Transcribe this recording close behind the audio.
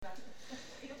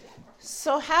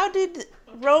So how did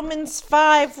Romans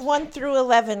 5, 1 through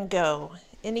 11 go?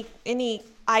 Any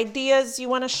ideas you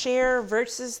want to share,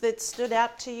 verses that stood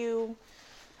out to you?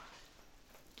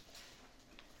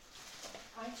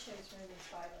 I chose Romans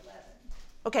 5:11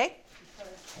 Okay. because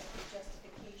of the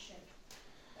justification,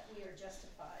 that we are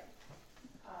justified.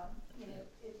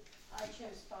 I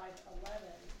chose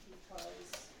 5:11 because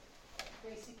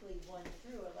basically 1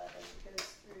 through 11 goes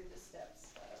through the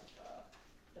steps of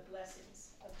the blessings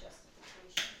of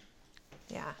justification.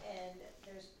 Yeah. And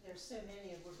there's so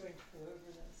many, and we're going to go over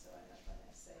them, so I'm not going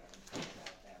to say anything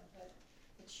about them. But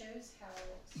it shows how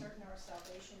certain our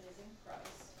salvation is in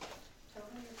Christ,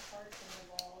 totally apart from the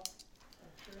law,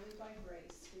 and purely by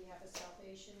grace. We have a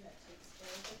salvation that takes care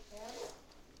of the past,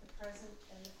 the present,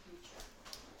 and the future.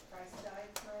 Christ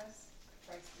died for us.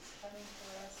 Christ is coming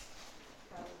for us.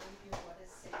 Hallelujah! What a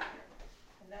Savior!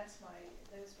 And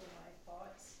those were my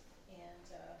thoughts. And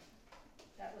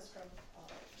that was from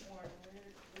Warren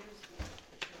Wiersbe in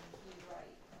Be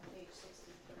Right on page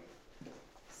 63.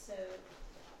 So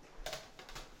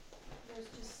there's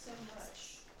just so much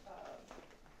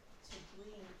to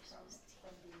glean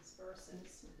from these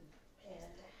verses,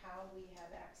 and how we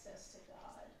have access to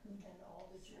God, and all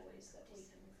the joys that we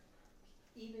can,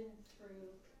 even through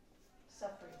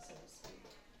suffering, so to speak,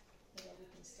 we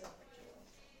can still have joy.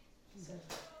 So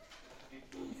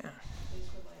these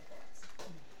were my thoughts.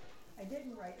 I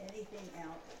didn't write anything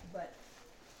out, but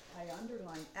I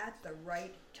underlined at the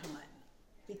right time.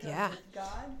 Because with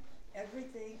God,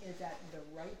 everything is at the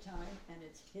right time, and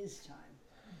it's His time.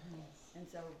 Mm-hmm. And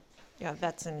so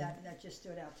that's that just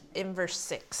stood out to me. in verse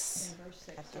 6. In verse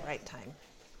 6, at the right time.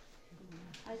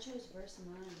 I chose verse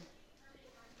 9.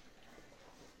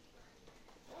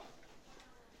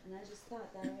 And I just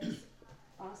thought that was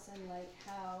awesome, like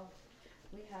how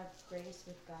we have grace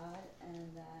with God,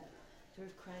 and that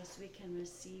through Christ we can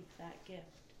receive that gift.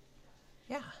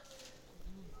 Yeah.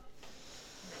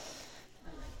 I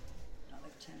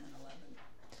like 10 and 11.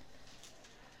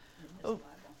 In Oh. this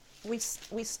Bible.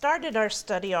 We started our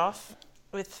study off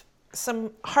with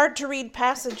some hard to read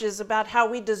passages about how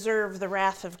we deserve the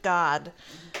wrath of God,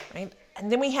 right?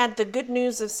 And then we had the good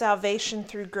news of salvation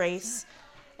through grace.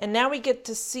 And now we get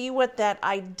to see what that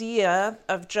idea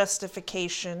of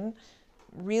justification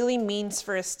really means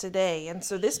for us today. And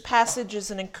so this passage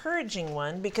is an encouraging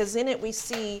one, because in it we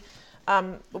see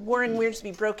Warren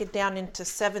Wiersbe broke it down into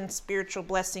 7 spiritual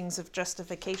blessings of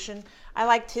justification. I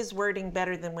liked his wording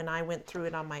better than when I went through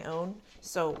it on my own.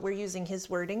 So we're using his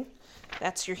wording.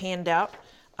 That's your handout.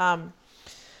 And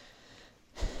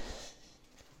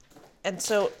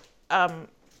so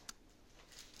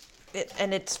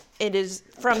it is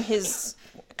from his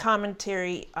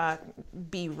commentary,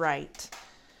 Be Right.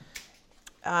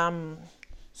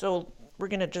 So we're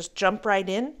going to just jump right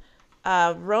in.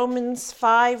 Romans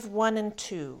 5, 1 and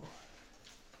 2.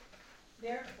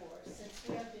 Therefore, since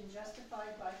we have been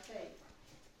justified by faith,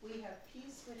 we have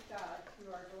peace with God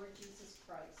through our Lord Jesus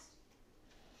Christ.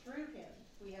 Through him,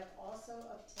 we have also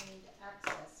obtained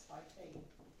access by faith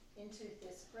into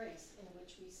this grace in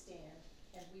which we stand,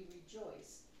 and we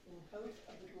rejoice in hope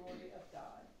of the glory of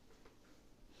God.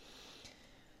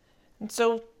 And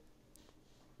so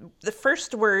the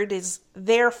first word is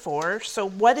therefore. So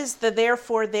what is the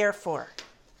therefore? Remind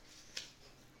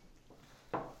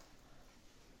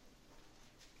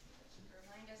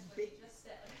us what you just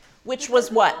said. Which was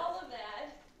what? All of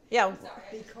that. Yeah. Sorry.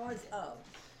 Because of.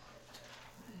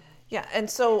 Yeah, and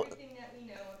so Everything that we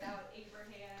know about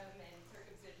Abraham and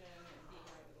circumcision and being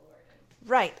right with the Lord.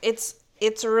 right, it's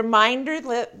a reminder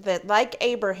that like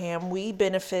Abraham, we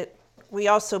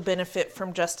also benefit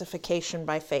from justification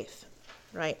by faith,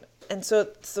 right? And so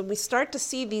we start to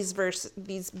see these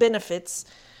benefits.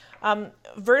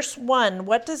 Verse 1,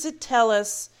 what does it tell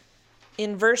us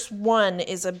in verse 1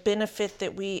 is a benefit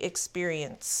that we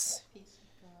experience?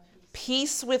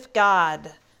 Peace with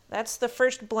God. That's the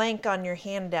first blank on your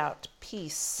handout,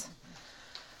 peace.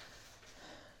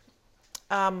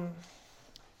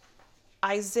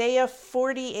 Isaiah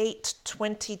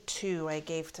 48:22 I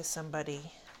gave to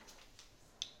somebody.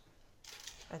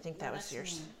 I think that was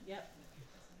yours. Yep.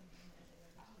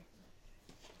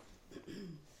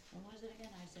 What was it again?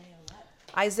 Isaiah what?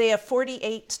 Isaiah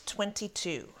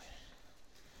 48:22.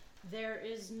 There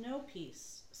is no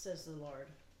peace, says the Lord,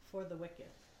 for the wicked.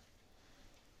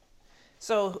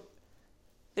 So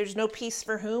there's no peace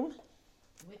for whom?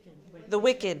 Wicked. The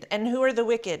wicked. And who are the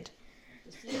wicked?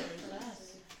 The sinners,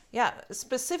 us. Yeah,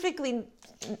 specifically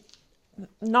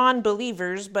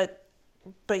non-believers, but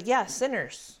yeah,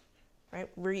 sinners, right?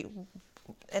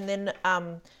 And then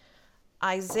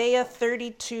Isaiah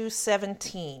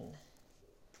 32:17.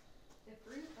 The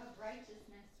fruit of righteousness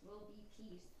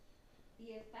peace.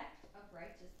 The effect of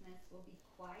righteousness will be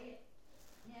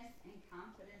quietness and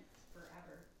confidence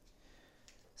forever.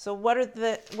 So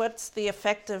what's the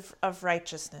effect of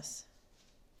righteousness?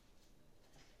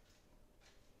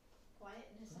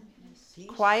 Quietness and peace. Peace.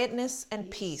 Quietness and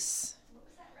peace. What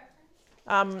was that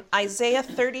reference? Isaiah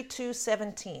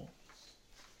 32:17.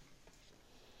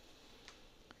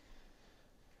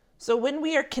 So when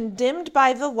we are condemned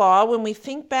by the law, when we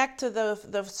think back to the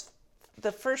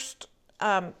first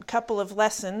couple of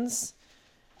lessons,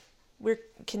 we're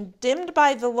condemned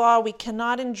by the law, we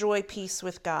cannot enjoy peace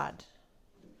with God.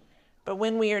 But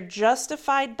when we are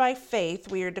justified by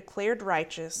faith, we are declared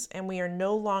righteous, and we are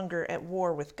no longer at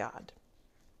war with God.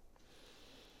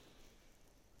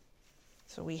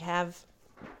 So we have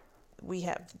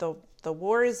the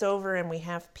war is over, and we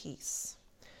have peace.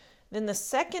 Then the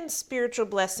second spiritual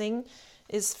blessing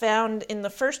is found in the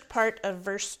first part of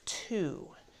verse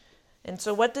 2. And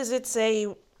so what does it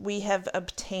say we have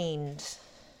obtained?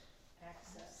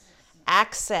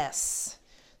 Access.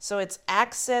 So it's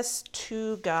access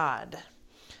to God.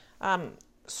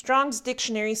 Strong's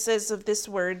dictionary says of this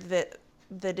word that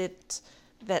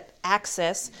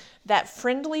access, that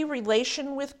friendly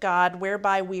relation with God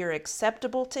whereby we are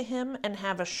acceptable to him and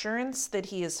have assurance that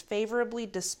he is favorably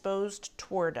disposed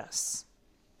toward us.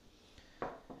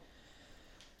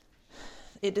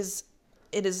 It is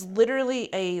literally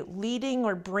a leading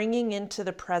or bringing into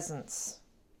the presence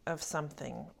of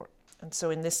something. And so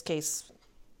in this case,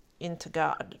 into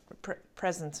God,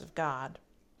 presence of God.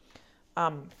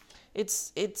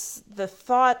 It's the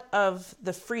thought of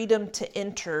the freedom to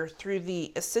enter through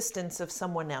the assistance of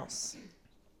someone else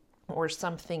or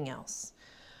something else.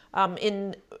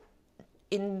 In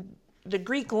the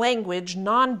Greek language,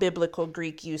 non-biblical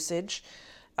Greek usage,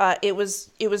 it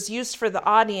was used for the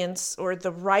audience or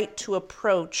the right to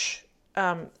approach,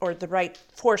 or the right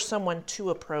for someone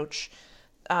to approach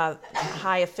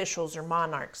high officials or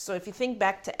monarchs. So if you think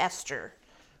back to Esther,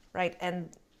 right, and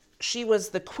she was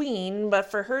the queen,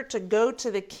 but for her to go to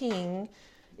the king,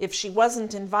 if she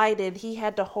wasn't invited, he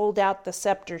had to hold out the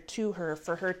scepter to her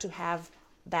for her to have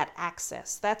that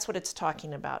access. That's what it's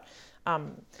talking about.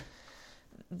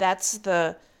 That's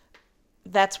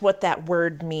what that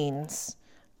word means.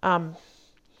 And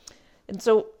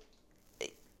so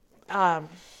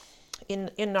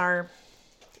in our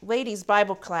ladies'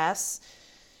 Bible class,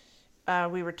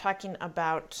 we were talking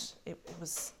about,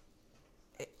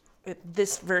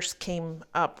 this verse came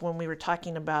up when we were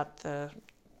talking about the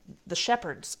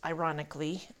shepherds,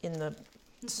 ironically, in the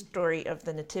story of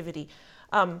the Nativity.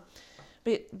 But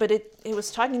it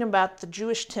was talking about the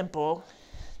Jewish temple.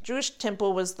 Jewish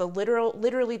temple was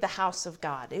literally the house of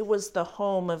God. It was the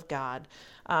home of God.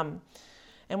 And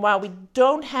while we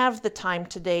don't have the time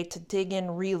today to dig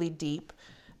in really deep,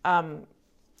 but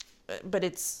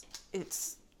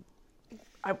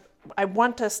I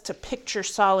want us to picture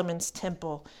Solomon's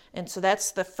temple. And so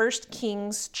that's the 1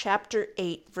 Kings chapter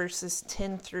 8, verses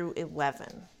 10 through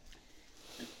 11.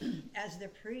 As the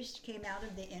priest came out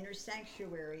of the inner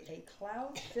sanctuary, a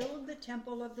cloud filled the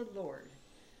temple of the Lord.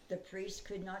 The priests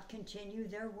could not continue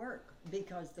their work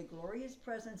because the glorious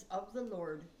presence of the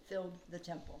Lord filled the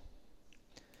temple.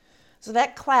 So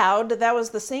that cloud, that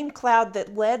was the same cloud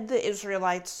that led the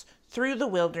Israelites through the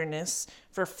wilderness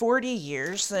for 40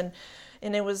 years. And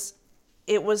it was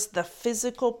the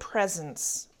physical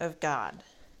presence of God.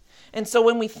 And so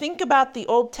when we think about the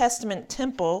Old Testament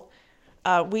temple,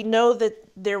 we know that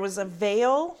there was a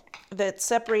veil that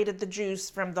separated the Jews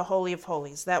from the Holy of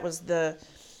Holies. That was that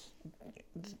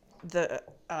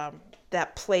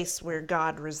place where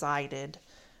God resided.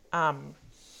 And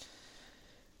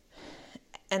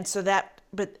so that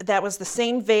was the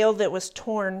same veil that was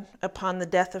torn upon the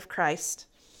death of Christ.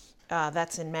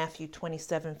 That's in Matthew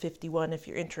 27:51 if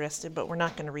you're interested, but we're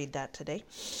not going to read that today.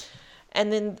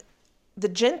 And then the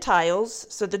Gentiles,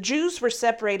 so the Jews were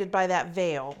separated by that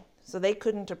veil, so they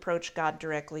couldn't approach God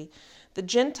directly. The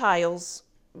Gentiles,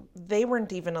 they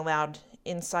weren't even allowed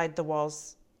inside the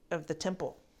walls of the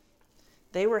temple.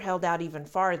 They were held out even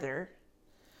farther.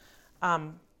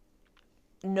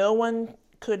 No one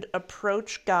could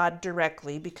approach God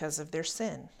directly because of their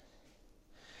sin.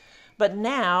 But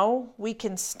now we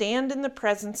can stand in the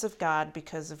presence of God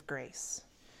because of grace.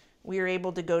 We are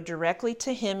able to go directly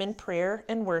to him in prayer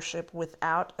and worship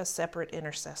without a separate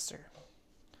intercessor.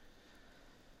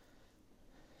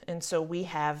 And so we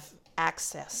have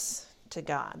access to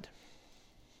God.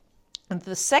 And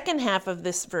the second half of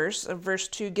this verse, of verse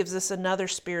 2, gives us another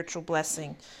spiritual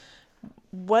blessing.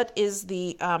 What is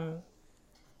the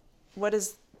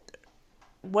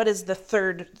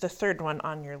third one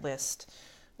on your list?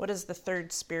 What is the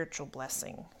third spiritual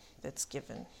blessing that's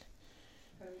given.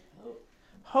 Hope.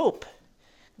 Hope.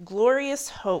 Glorious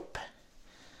hope.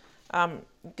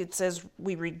 It says,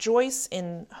 we rejoice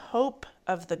in hope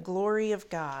of the glory of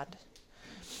God.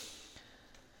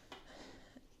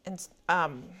 And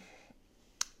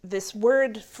this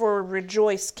word for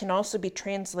rejoice can also be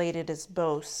translated as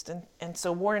boast. And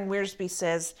so Warren Wiersbe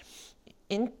says,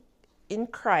 in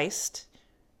Christ,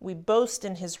 we boast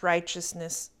in his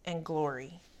righteousness and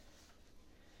glory.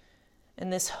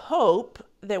 And this hope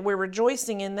that we're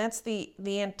rejoicing in, that's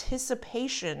the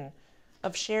anticipation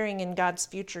of sharing in God's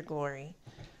future glory.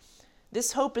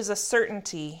 This hope is a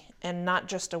certainty and not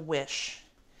just a wish.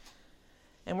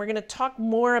 And we're going to talk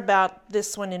more about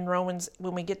this one in Romans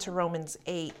when we get to Romans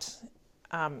 8.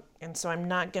 And so I'm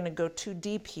not going to go too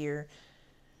deep here.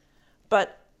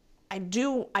 But I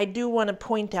do want to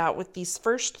point out with these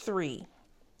first three,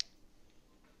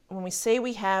 when we say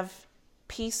we have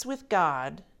peace with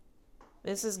God,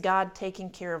 this is God taking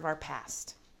care of our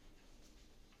past.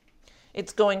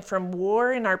 It's going from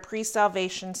war in our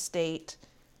pre-salvation state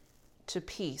to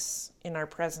peace in our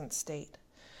present state.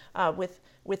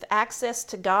 With access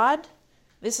to God,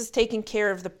 this is taking care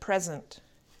of the present.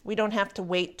 We don't have to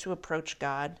wait to approach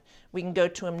God. We can go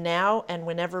to him now and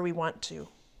whenever we want to.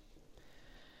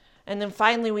 And then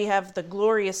finally we have the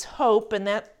glorious hope, and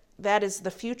that is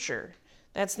the future.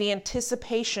 That's the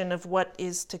anticipation of what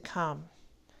is to come.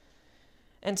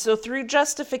 And so through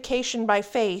justification by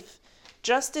faith,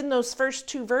 just in those first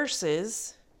two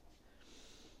verses,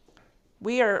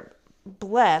 we are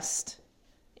blessed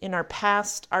in our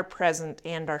past, our present,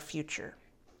 and our future.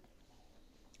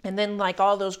 And then like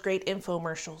all those great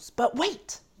infomercials, but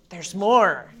wait, there's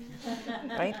more,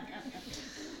 right?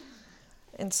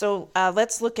 And so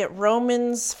let's look at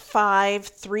Romans 5,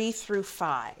 3 through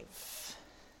 5.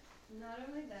 Not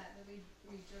only that, but we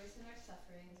rejoice in our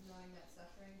sufferings, knowing that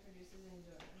suffering produces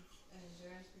endurance, and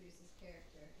endurance produces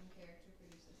character, and character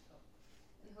produces hope.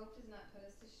 And hope does not put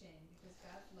us to shame, because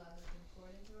God's love has been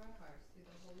poured into our hearts through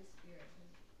the Holy Spirit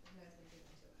who has been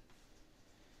given to us.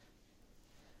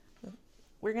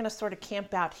 We're going to sort of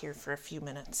camp out here for a few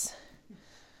minutes.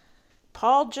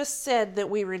 Paul just said that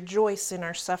we rejoice in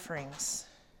our sufferings.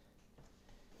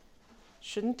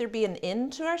 Shouldn't there be an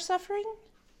end to our suffering?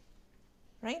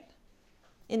 Right?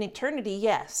 In eternity,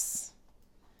 yes.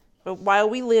 But while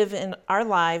we live in our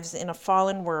lives in a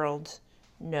fallen world,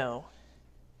 no.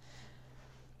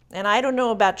 And I don't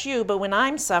know about you, but when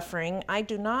I'm suffering, I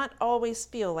do not always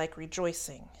feel like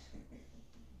rejoicing.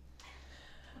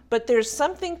 But there's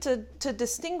something to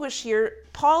distinguish here.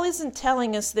 Paul isn't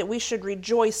telling us that we should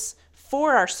rejoice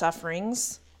for our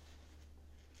sufferings,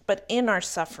 but in our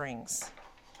sufferings.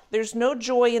 There's no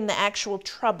joy in the actual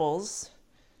troubles,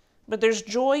 but there's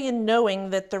joy in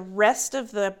knowing that the rest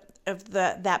of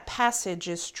that passage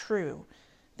is true,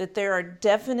 that there are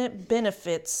definite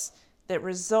benefits that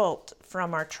result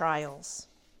from our trials.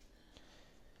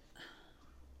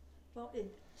 Well,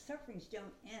 sufferings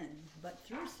don't end, but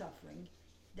through suffering,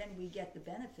 then we get the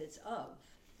benefits of.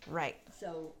 Right.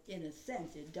 So, in a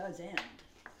sense, it does end.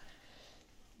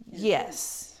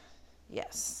 Yes.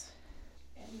 Yes.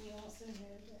 And we also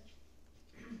know that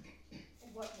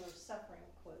what we're suffering,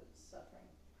 quote, suffering,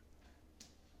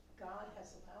 God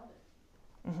has allowed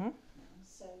it. Mm-hmm.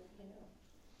 So, we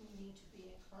need to be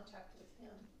in contact with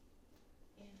him,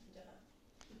 and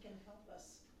he can help us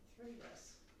through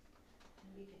this. And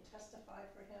we can testify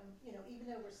for him, even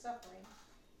though we're suffering,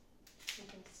 we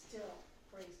can still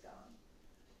praise God.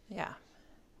 Yeah.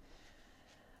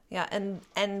 Yeah,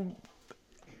 and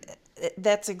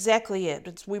that's exactly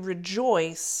it. We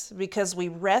rejoice because we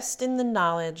rest in the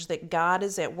knowledge that God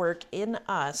is at work in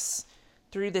us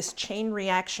through this chain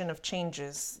reaction of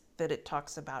changes that it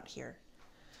talks about here.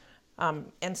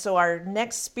 And so our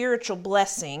next spiritual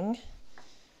blessing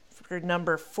for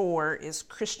number 4 is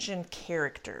Christian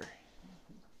character.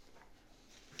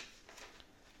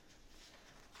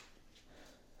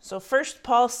 So first,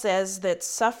 Paul says that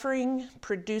suffering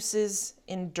produces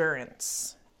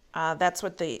endurance. That's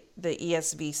what the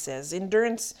ESV says.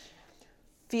 Endurance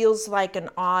feels like an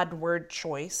odd word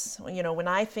choice. When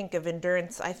I think of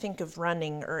endurance, I think of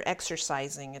running or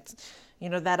exercising. It's,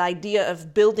 that idea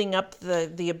of building up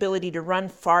the ability to run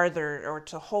farther or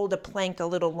to hold a plank a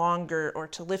little longer or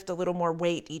to lift a little more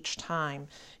weight each time.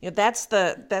 That's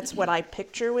what I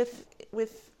picture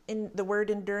with in the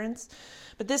word endurance.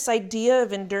 But this idea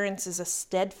of endurance is a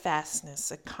steadfastness,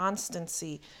 a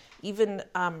constancy, even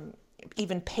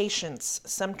patience.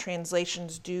 Some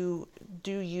translations do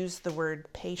use the word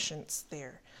patience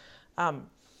there.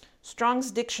 Strong's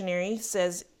Dictionary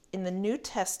says in the New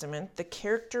Testament, the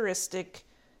characteristic,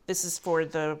 this is for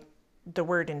the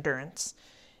word endurance,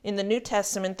 In the New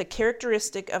Testament, the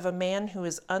characteristic of a man who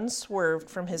is unswerved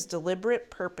from his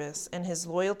deliberate purpose and his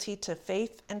loyalty to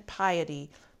faith and piety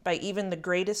by even the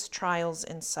greatest trials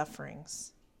and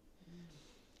sufferings.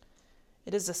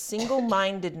 It is a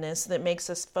single-mindedness that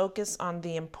makes us focus on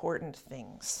the important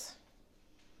things.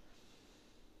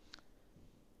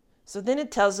 So then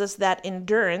it tells us that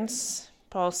endurance,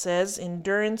 Paul says,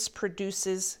 endurance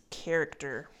produces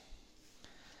character.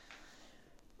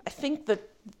 I think the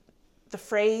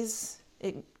phrase,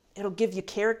 it'll give you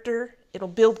character, it'll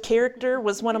build character,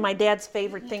 was one of my dad's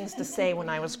favorite things to say when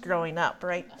I was growing up,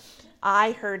 right?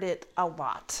 I heard it a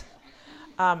lot.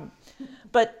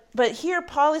 But here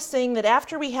Paul is saying that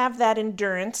after we have that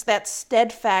endurance, that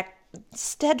steadfastness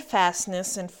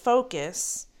and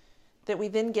focus, that we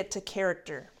then get to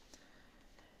character.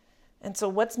 And so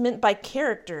what's meant by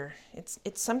character? It's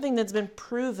something that's been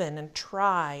proven and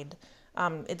tried.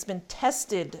 It's been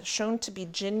tested, shown to be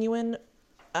genuine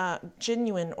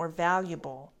or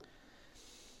valuable.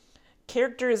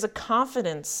 Character is a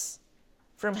confidence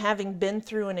from having been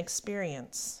through an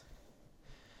experience.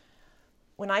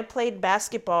 When I played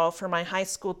basketball for my high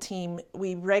school team,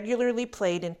 we regularly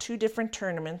played in 2 different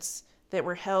tournaments that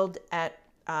were held at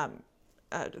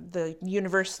the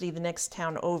university the next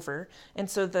town over. And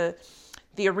so the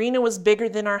arena was bigger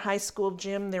than our high school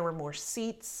gym. There were more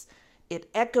seats. It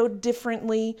echoed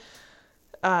differently.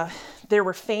 There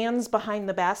were fans behind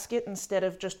the basket instead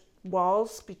of just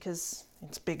walls because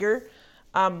it's bigger.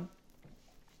 And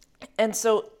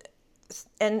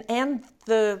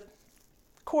the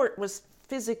court was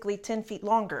physically 10 feet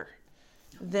longer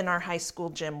than our high school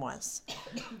gym was.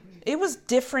 It was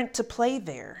different to play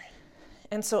there.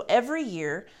 And so every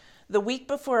year, the week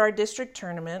before our district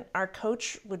tournament, our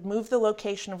coach would move the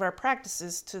location of our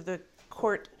practices to the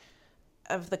court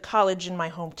of the college in my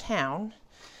hometown.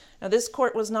 Now, this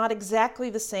court was not exactly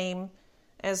the same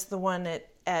as the one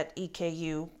at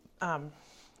EKU,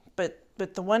 but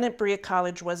the one at Berea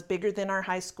College was bigger than our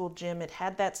high school gym. It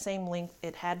had that same length.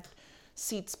 It had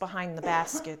seats behind the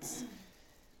baskets.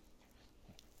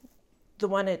 The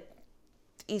one at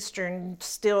Eastern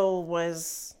still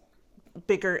was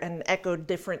bigger and echoed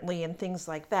differently and things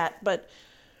like that. But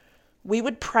we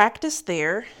would practice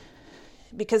there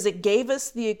because it gave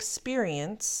us the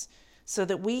experience so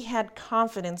that we had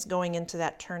confidence going into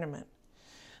that tournament.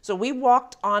 So we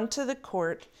walked onto the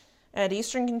court at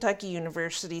Eastern Kentucky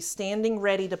University standing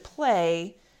ready to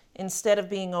play instead of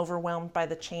being overwhelmed by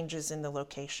the changes in the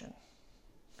location.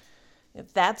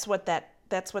 That's what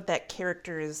that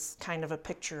character is kind of a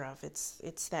picture of.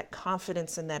 It's that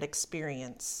confidence and that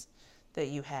experience that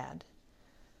you had.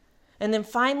 And then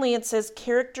finally it says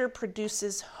character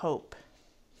produces hope.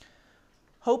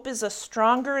 Hope is a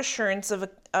stronger assurance of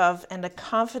and a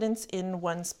confidence in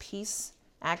one's peace,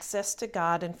 access to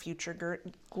God, and future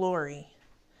glory.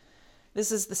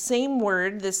 This is the same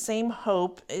word, this same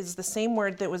hope is the same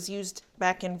word that was used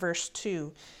back in verse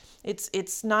 2.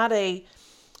 It's not a,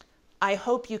 I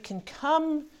hope you can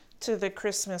come to the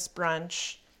Christmas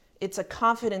brunch. It's a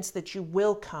confidence that you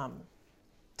will come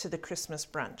to the Christmas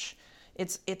brunch.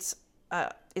 It's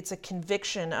a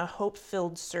conviction, a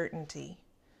hope-filled certainty.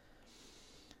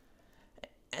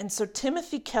 And so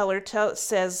Timothy Keller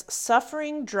says,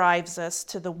 suffering drives us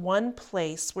to the one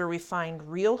place where we find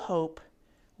real hope,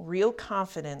 real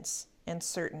confidence, and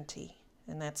certainty,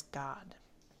 and that's God.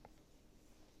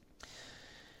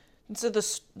 And so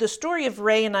the story of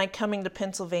Ray and I coming to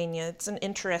Pennsylvania, it's an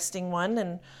interesting one,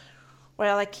 and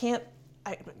while I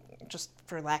just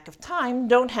for lack of time,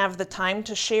 don't have the time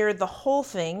to share the whole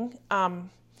thing,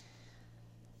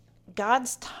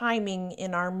 God's timing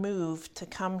in our move to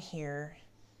come here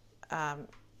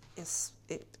is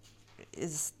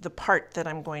the part that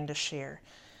I'm going to share.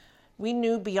 We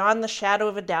knew beyond the shadow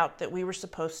of a doubt that we were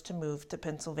supposed to move to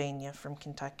Pennsylvania from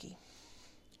Kentucky.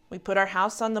 We put our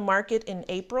house on the market in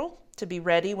April to be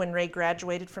ready when Ray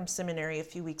graduated from seminary a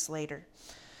few weeks later.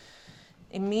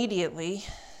 Immediately,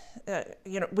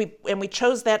 we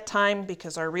chose that time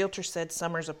because our realtor said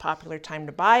summer's a popular time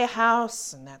to buy a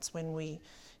house, and that's when we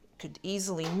could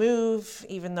easily move,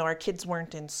 even though our kids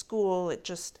weren't in school. It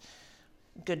just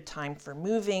good time for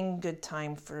moving, good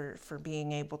time for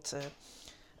being able to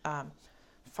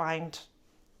find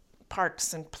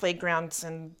parks and playgrounds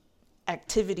and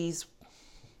activities,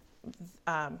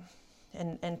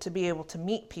 and to be able to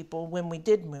meet people when we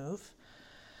did move.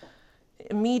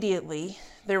 Immediately,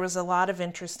 there was a lot of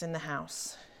interest in the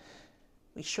house.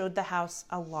 We showed the house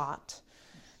a lot.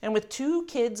 And with 2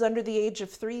 kids under the age of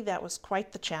 3, that was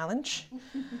quite the challenge.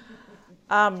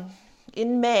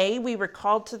 In May, we were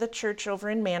called to the church over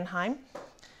in Mannheim,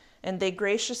 and they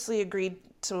graciously agreed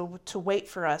to wait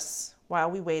for us while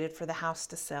we waited for the house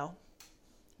to sell.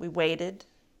 We waited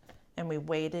and we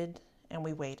waited and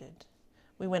we waited.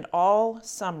 We went all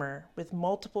summer with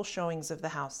multiple showings of the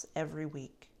house every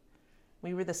week.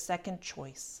 We were the second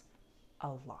choice a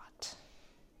lot.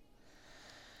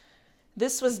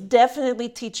 This was definitely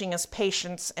teaching us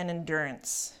patience and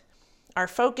endurance. Our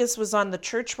focus was on the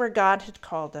church where God had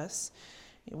called us.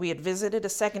 We had visited a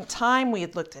second time. We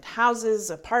had looked at houses,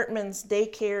 apartments,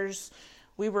 daycares.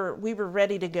 We were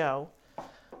ready to go.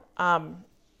 And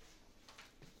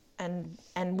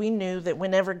we knew that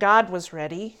whenever God was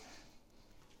ready,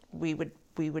 we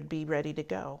would be ready to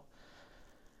go.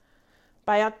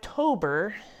 By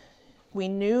October, we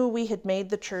knew we had made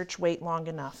the church wait long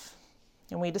enough,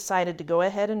 and we decided to go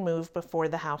ahead and move before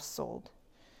the house sold.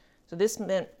 So this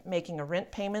meant making a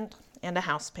rent payment and a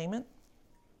house payment.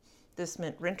 This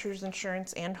meant renter's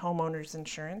insurance and homeowner's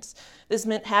insurance. This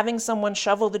meant having someone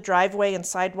shovel the driveway and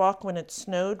sidewalk when it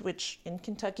snowed, which in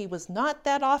Kentucky was not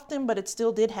that often, but it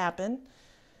still did happen.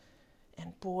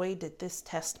 And boy, did this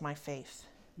test my faith.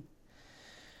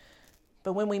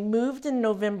 But when we moved in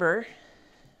November,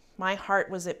 my heart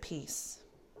was at peace.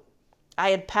 I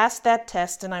had passed that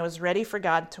test and I was ready for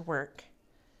God to work.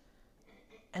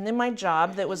 And then my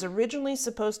job, that was originally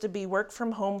supposed to be work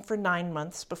from home for 9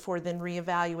 months before then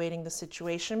reevaluating the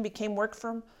situation, became work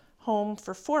from home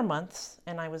for 4 months,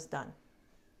 and I was done.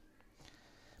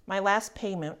 My last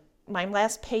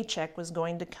paycheck was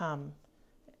going to come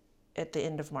at the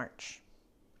end of March.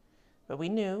 But we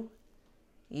knew,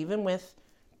 even with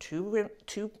two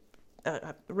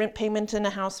rent payment and a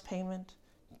house payment,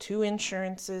 2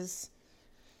 insurances,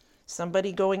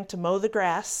 somebody going to mow the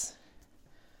grass,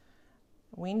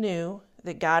 we knew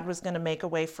that God was going to make a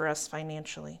way for us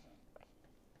financially.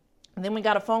 And then we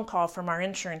got a phone call from our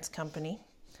insurance company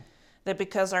that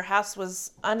because our house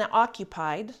was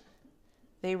unoccupied,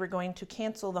 they were going to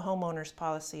cancel the homeowner's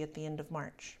policy at the end of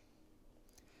March.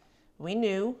 We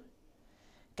knew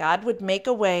God would make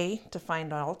a way to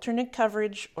find alternate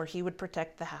coverage or he would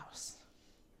protect the house.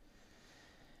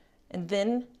 And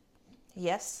then,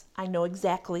 yes, I know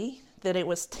exactly that it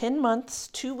was 10 months,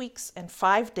 2 weeks, and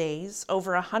 5 days,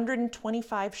 over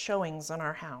 125 showings on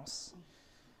our house.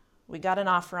 We got an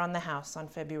offer on the house on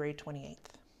February 28th.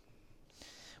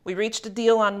 We reached a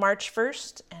deal on March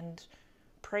 1st, and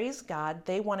praise God,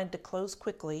 they wanted to close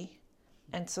quickly,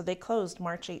 and so they closed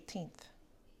March 18th.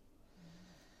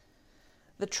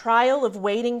 The trial of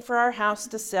waiting for our house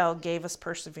to sell gave us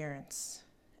perseverance,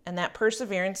 and that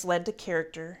perseverance led to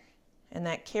character, and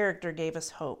that character gave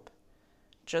us hope,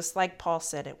 just like Paul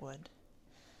said it would.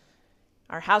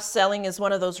 Our house selling is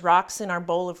one of those rocks in our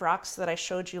bowl of rocks that I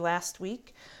showed you last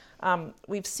week.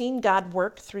 We've seen God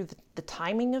work through the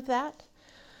timing of that.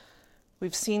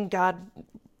 We've seen God,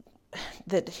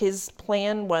 that his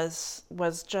plan was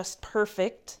just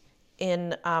perfect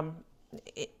in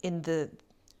the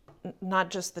not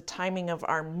just the timing of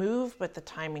our move, but the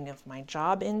timing of my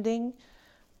job ending.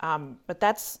 But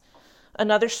that's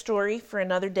another story for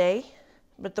another day.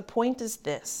 But the point is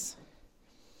this.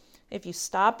 If you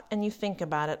stop and you think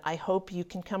about it, I hope you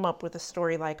can come up with a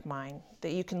story like mine,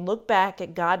 that you can look back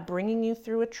at God bringing you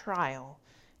through a trial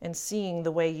and seeing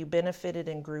the way you benefited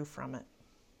and grew from it.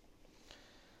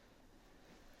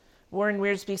 Warren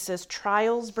Wiersbe says,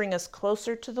 trials bring us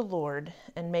closer to the Lord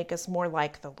and make us more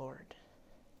like the Lord.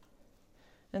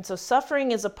 And so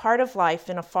suffering is a part of life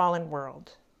in a fallen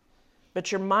world,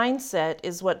 but your mindset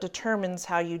is what determines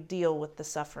how you deal with the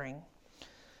suffering.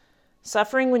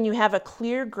 Suffering, when you have a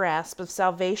clear grasp of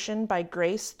salvation by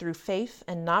grace through faith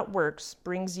and not works,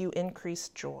 brings you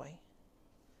increased joy.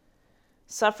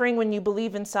 Suffering, when you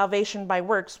believe in salvation by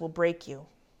works, will break you.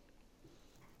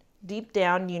 Deep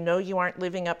down, you know you aren't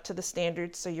living up to the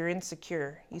standards, so you're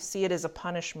insecure. You see it as a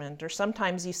punishment, or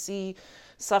sometimes you see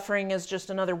suffering as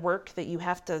just another work that you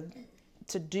have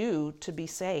to do to be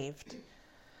saved.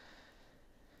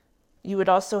 You would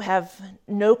also have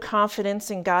no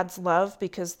confidence in God's love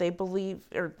because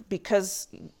because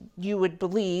you would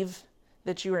believe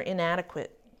that you are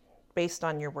inadequate based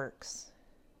on your works.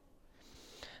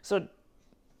 So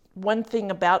one thing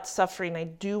about suffering I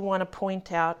do want to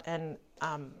point out, and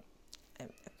I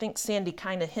think Sandy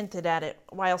kind of hinted at it,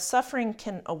 while suffering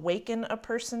can awaken a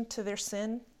person to their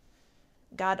sin,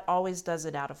 God always does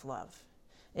it out of love.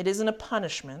 It isn't a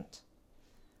punishment.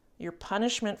 Your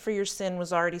punishment for your sin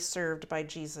was already served by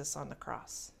Jesus on the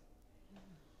cross.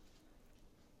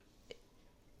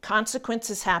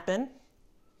 Consequences happen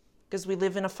because we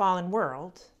live in a fallen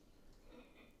world,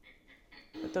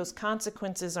 but those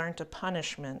consequences aren't a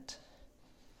punishment.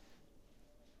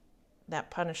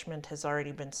 That punishment has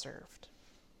already been served.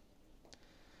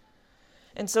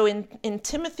 And so in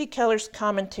Timothy Keller's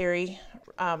commentary,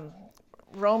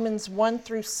 Romans 1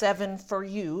 through 7 for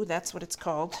you, that's what it's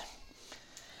called,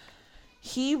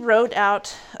 he wrote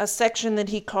out a section that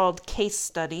he called case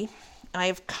study. I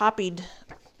have copied,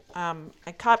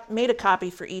 made a copy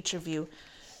for each of you.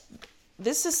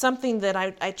 This is something that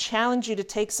I challenge you to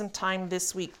take some time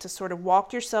this week to sort of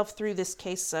walk yourself through this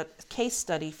case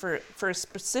study for a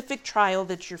specific trial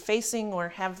that you're facing or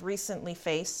have recently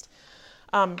faced.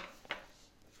 And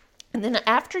then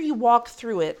after you walk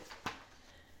through it,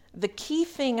 the key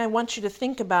thing I want you to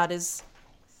think about is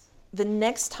the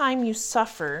next time you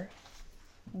suffer,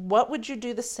 what would you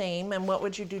do the same and what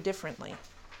would you do differently?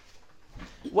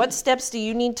 What steps do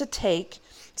you need to take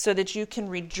so that you can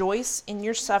rejoice in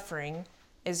your suffering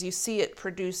as you see it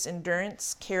produce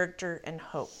endurance, character, and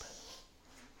hope?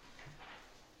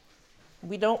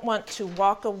 We don't want to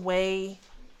walk away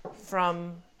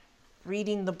from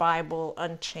reading the Bible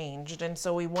unchanged, and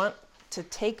so we want to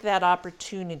take that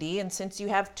opportunity. And since you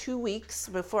have 2 weeks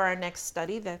before our next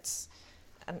study, that's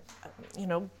a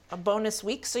bonus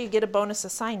week, so you get a bonus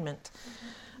assignment.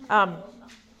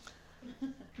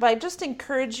 But I just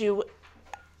encourage you,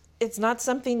 it's not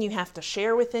something you have to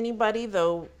share with anybody,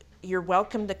 though you're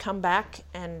welcome to come back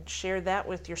and share that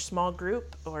with your small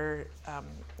group or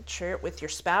share it with your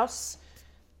spouse,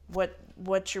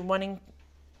 what you're wanting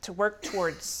to work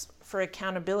towards for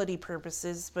accountability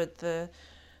purposes. But the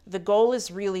goal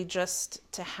is really just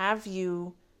to have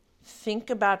you think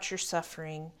about your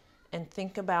suffering and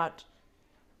think about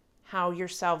how your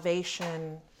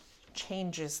salvation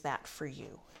changes that for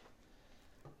you.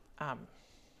 Morgan,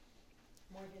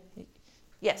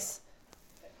 Yes.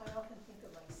 I often think of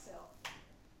myself,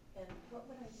 and what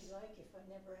would I be like if I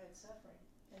never had suffering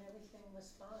and everything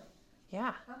was fine?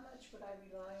 Yeah. How much would I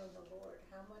rely on the Lord?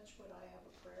 How much would I have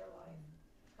a prayer life?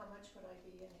 How much would I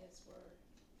be in His Word?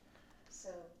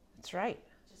 So That's right.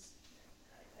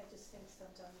 I just think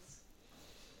sometimes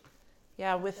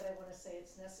Yeah, that I want to say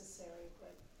it's necessary,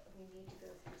 but we need to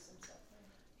go through some suffering.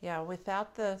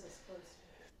 without the It's as close.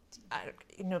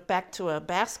 back to a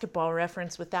basketball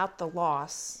reference, without the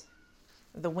loss,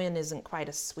 the win isn't quite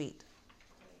as sweet,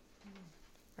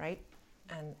 right?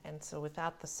 And so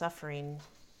without the suffering,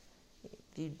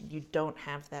 you don't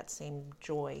have that same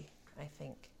joy, I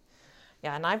think.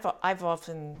 Yeah, and I've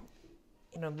often,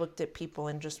 looked at people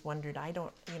and just wondered, I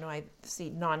see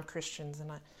non-Christians and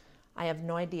I have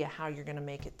no idea how you're going to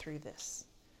make it through this,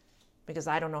 because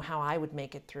I don't know how I would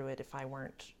make it through it if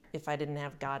I didn't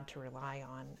have God to rely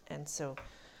on. And so,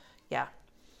 yeah.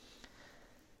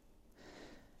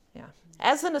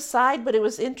 As an aside, but it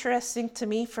was interesting to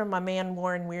me from my man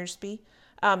Warren Wiersbe,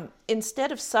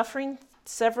 instead of suffering,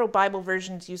 several Bible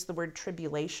versions use the word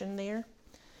tribulation there.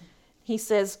 He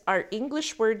says, our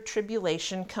English word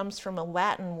tribulation comes from a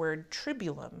Latin word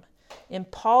tribulum. In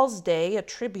Paul's day, a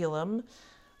tribulum,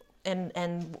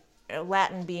 and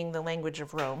Latin being the language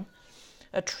of Rome,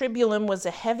 a tribulum was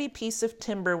a heavy piece of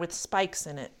timber with spikes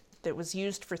in it that was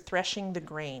used for threshing the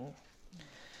grain.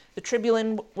 The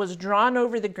tribulum was drawn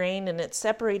over the grain and it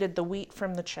separated the wheat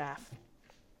from the chaff.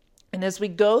 And as we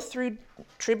go through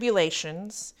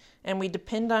tribulations and we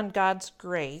depend on God's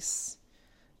grace,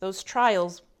 those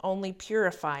trials only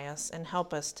purify us and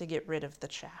help us to get rid of the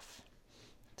chaff.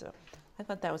 So I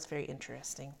thought that was very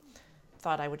interesting.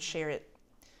 Thought I would share it.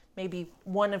 Maybe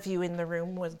one of you in the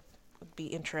room would be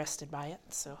interested by it.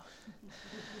 So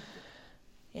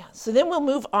then we'll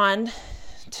move on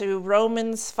to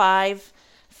Romans 5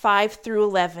 through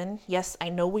 11. Yes, I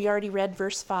know we already read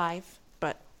verse 5,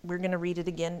 but we're going to read it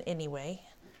again anyway.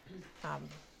 And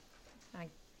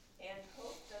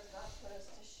hope does not put us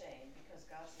to shame, because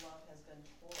God's love has been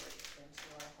poured into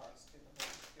our hearts through the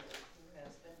Holy Spirit, who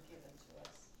has been given to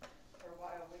us. For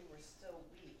while we were still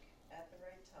weak, at the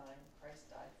right time, Christ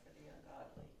died for the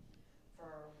ungodly.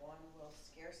 For one will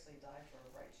scarcely die for a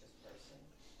righteous person,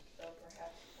 though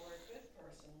perhaps for a good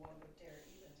person one would dare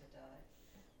even to die.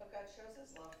 But God shows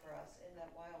His love for us in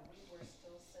that while we were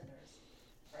still sinners,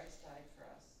 Christ died for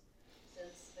us.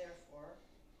 Since, therefore,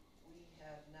 we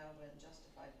have now been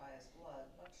justified by His blood,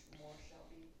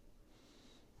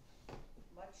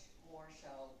 much more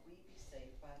shall we be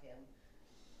saved by Him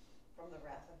from the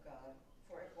wrath of God.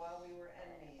 For if while we were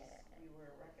enemies, we were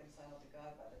reconciled to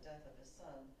God by the death of His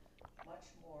Son, much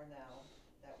more now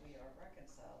that we are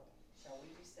reconciled, shall we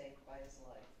be saved by His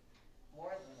life.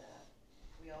 More than that,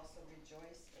 we also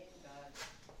rejoice in God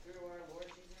through our Lord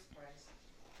Jesus Christ,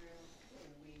 through whom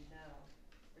we now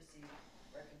receive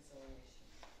reconciliation.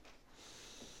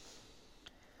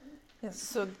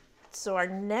 Yes, so our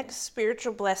next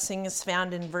spiritual blessing is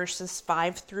found in verses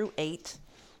 5 through 8,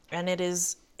 and it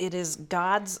is it is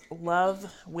God's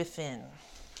love within.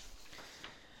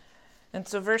 And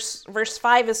so verse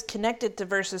 5 is connected to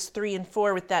verses 3 and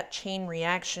 4 with that chain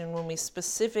reaction when we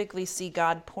specifically see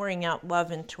God pouring out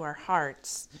love into our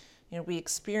hearts. We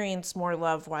experience more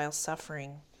love while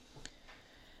suffering.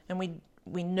 And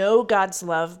we know God's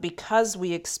love because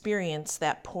we experience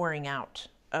that pouring out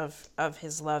of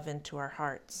his love into our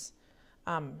hearts.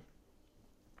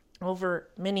 Over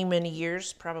many, many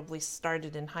years, probably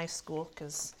started in high school,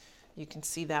 because you can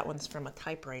see that one's from a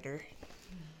typewriter.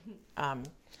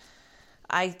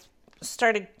 I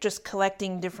started just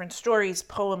collecting different stories,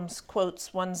 poems,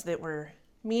 quotes, ones that were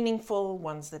meaningful,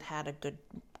 ones that had a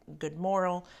good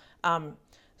moral. So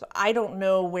I don't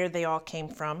know where they all came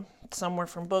from. Some were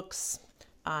from books.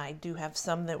 I do have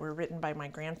some that were written by my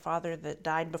grandfather that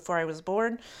died before I was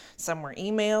born. Some were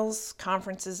emails,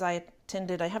 conferences I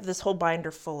attended. I have this whole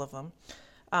binder full of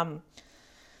them.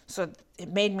 So it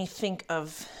made me think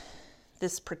of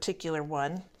this particular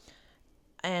one.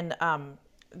 And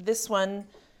this one,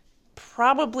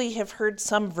 probably have heard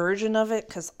some version of it,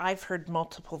 because I've heard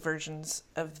multiple versions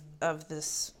of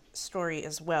this story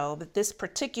as well. But this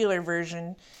particular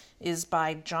version is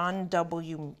by John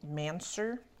W.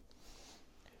 Manser.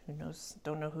 Who knows?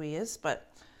 Don't know who he is,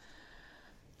 but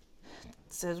it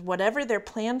says, whatever their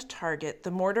planned target,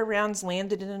 the mortar rounds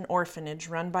landed in an orphanage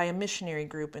run by a missionary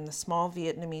group in the small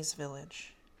Vietnamese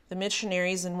village. The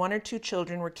missionaries and 1 or 2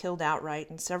 children were killed outright,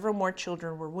 and several more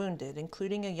children were wounded,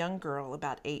 including a young girl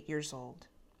about 8 years old.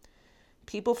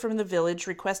 People from the village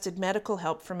requested medical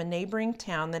help from a neighboring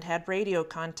town that had radio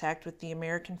contact with the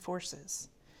American forces.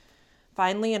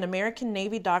 Finally, an American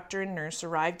Navy doctor and nurse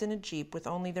arrived in a jeep with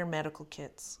only their medical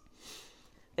kits.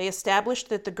 They established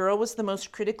that the girl was the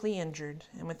most critically injured,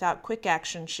 and without quick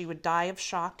action, she would die of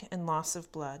shock and loss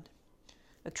of blood.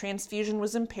 A transfusion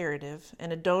was imperative,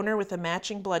 and a donor with a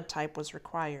matching blood type was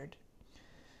required.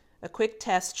 A quick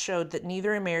test showed that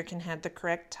neither American had the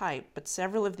correct type, but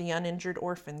several of the uninjured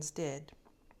orphans did.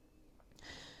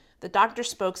 The doctor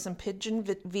spoke some pidgin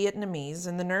Vietnamese,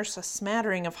 and the nurse a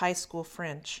smattering of high school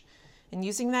French. And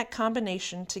using that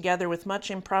combination, together with much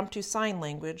impromptu sign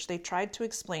language, they tried to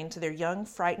explain to their young,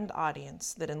 frightened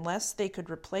audience that unless they could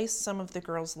replace some of the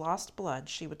girl's lost blood,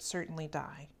 she would certainly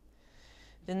die.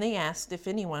 Then they asked if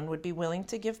anyone would be willing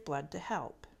to give blood to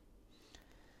help.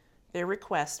 Their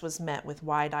request was met with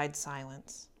wide-eyed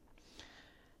silence.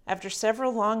 After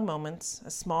several long moments,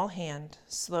 a small hand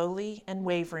slowly and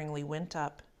waveringly went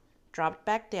up, dropped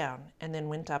back down, and then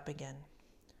went up again.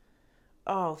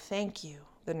 "Oh, thank you,"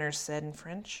 the nurse said in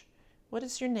French. "What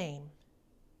is your name?"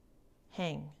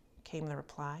 "Heng," came the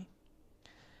reply.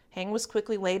 Heng was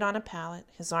quickly laid on a pallet.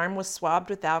 His arm was swabbed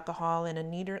with alcohol and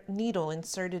a needle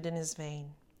inserted in his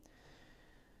vein.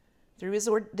 Through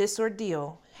this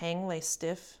ordeal, Heng lay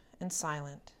stiff and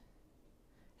silent.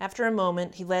 After a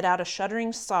moment, he let out a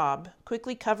shuddering sob,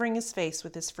 quickly covering his face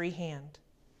with his free hand.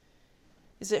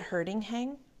 "Is it hurting,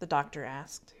 Heng?" the doctor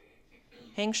asked.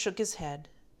 Heng shook his head,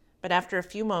 but after a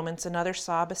few moments, another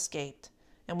sob escaped,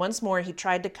 and once more he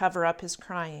tried to cover up his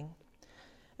crying.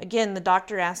 Again, the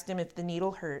doctor asked him if the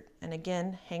needle hurt, and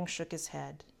again Heng shook his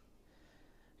head.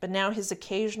 But now his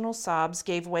occasional sobs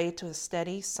gave way to a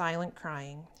steady, silent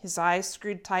crying, his eyes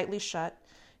screwed tightly shut,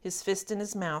 his fist in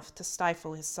his mouth to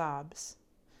stifle his sobs.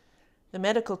 The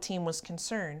medical team was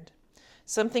concerned.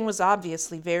 Something was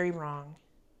obviously very wrong.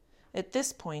 At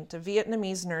this point, a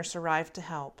Vietnamese nurse arrived to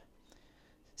help.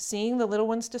 Seeing the little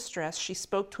one's distress, she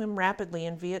spoke to him rapidly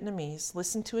in Vietnamese,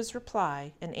 listened to his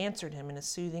reply, and answered him in a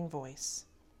soothing voice.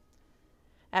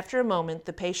 After a moment,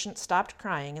 the patient stopped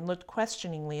crying and looked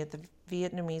questioningly at the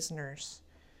Vietnamese nurse.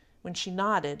 When she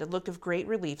nodded, a look of great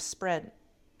relief spread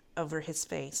over his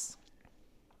face.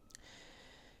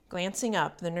 Glancing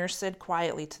up, the nurse said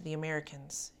quietly to the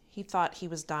Americans, "He thought he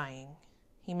was dying.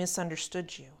 He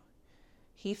misunderstood you.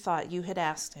 He thought you had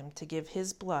asked him to give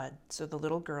his blood so the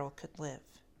little girl could live."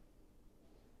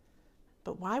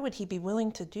 "But why would he be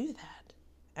willing to do that?"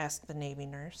 asked the Navy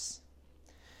nurse.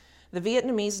 The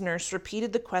Vietnamese nurse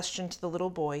repeated the question to the little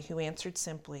boy, who answered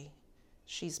simply,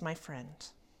 "She's my friend."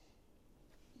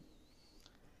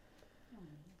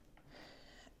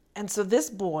 And so this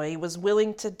boy was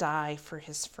willing to die for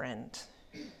his friend.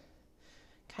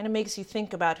 Kind of makes you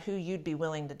think about who you'd be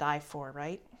willing to die for,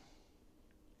 right?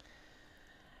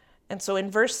 And so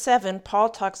in verse 7, Paul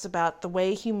talks about the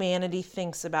way humanity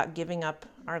thinks about giving up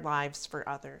our lives for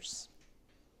others.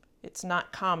 It's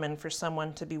not common for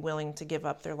someone to be willing to give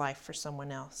up their life for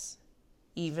someone else,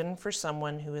 even for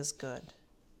someone who is good.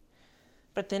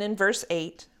 But then in verse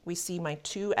 8, we see my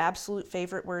 2 absolute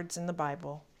favorite words in the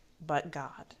Bible, "but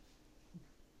God."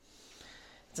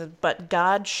 But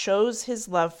God shows his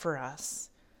love for us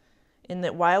in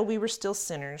that while we were still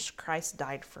sinners, Christ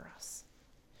died for us.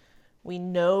 We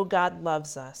know God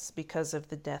loves us because of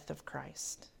the death of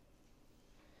Christ.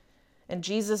 And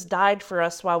Jesus died for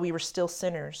us while we were still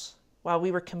sinners, while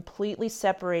we were completely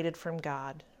separated from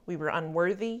God. We were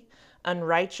unworthy,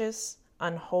 unrighteous,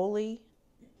 unholy.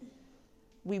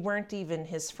 We weren't even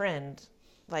his friend,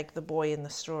 like the boy in the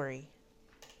story.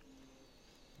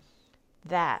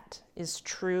 That is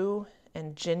true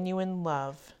and genuine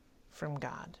love from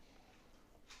God.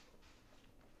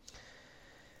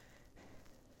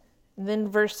 And then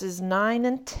verses 9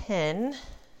 and 10,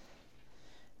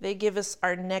 they give us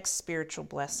our next spiritual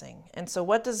blessing. And so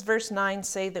what does verse 9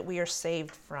 say that we are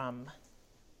saved from?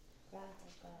 Wrath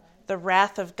of God. The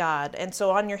wrath of God. And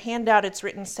so on your handout it's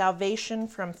written salvation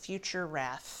from future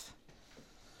wrath.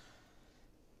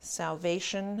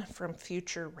 Salvation from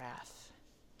future wrath.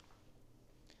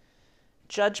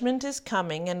 Judgment is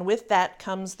coming, and with that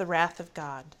comes the wrath of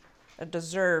God, a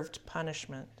deserved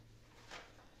punishment.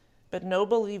 But no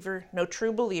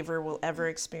true believer will ever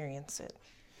experience it.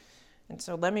 And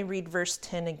so let me read verse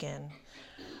 10 again.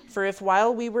 For if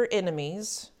while we were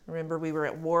enemies, remember we were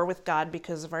at war with God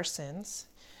because of our sins,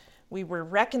 we were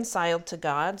reconciled to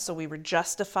God, so we were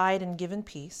justified and given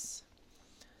peace.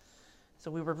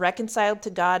 So we were reconciled to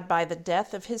God by the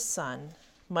death of his Son.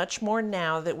 Much more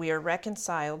now that we are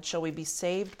reconciled shall we be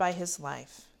saved by his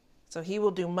life. So he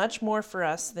will do much more for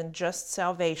us than just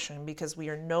salvation, because we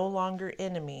are no longer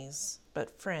enemies,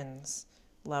 but friends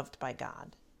loved by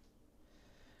God.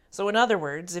 So in other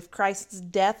words, if Christ's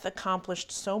death accomplished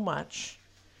so much,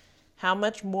 how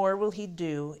much more will he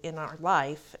do in our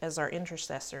life as our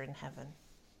intercessor in heaven?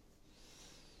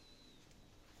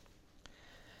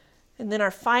 And then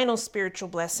our final spiritual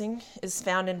blessing is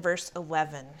found in verse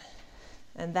 11.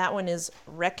 And that one is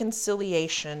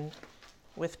reconciliation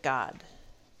with God.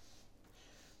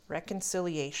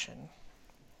 Reconciliation.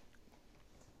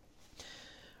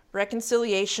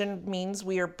 Reconciliation means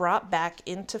we are brought back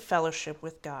into fellowship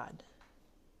with God.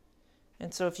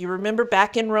 And so if you remember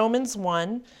back in Romans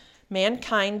 1,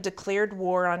 mankind declared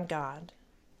war on God,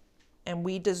 and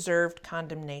we deserved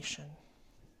condemnation.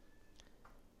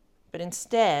 But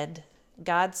instead,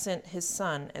 God sent his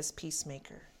Son as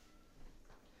peacemaker.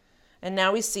 And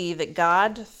now we see that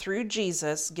God, through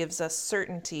Jesus, gives us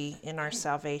certainty in our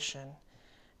salvation.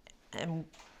 And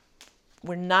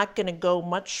we're not going to go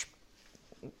much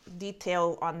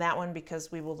detail on that one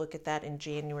because we will look at that in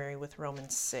January with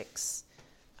Romans 6.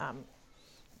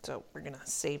 So we're going to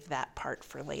save that part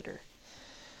for later.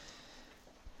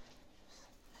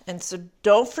 And so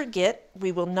don't forget,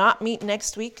 we will not meet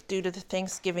next week due to the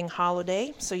Thanksgiving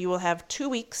holiday. So you will have 2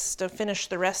 weeks to finish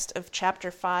the rest of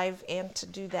chapter 5 and to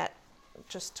do that,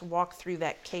 just to walk through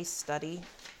that case study.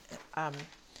 And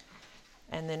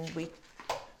then we...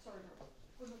 Sorry,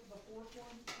 for the fourth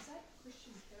one, is that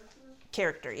Christian character?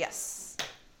 Character, yes.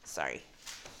 Sorry.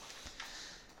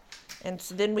 And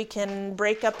so then we can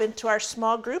break up into our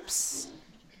small groups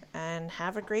and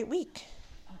have a great week.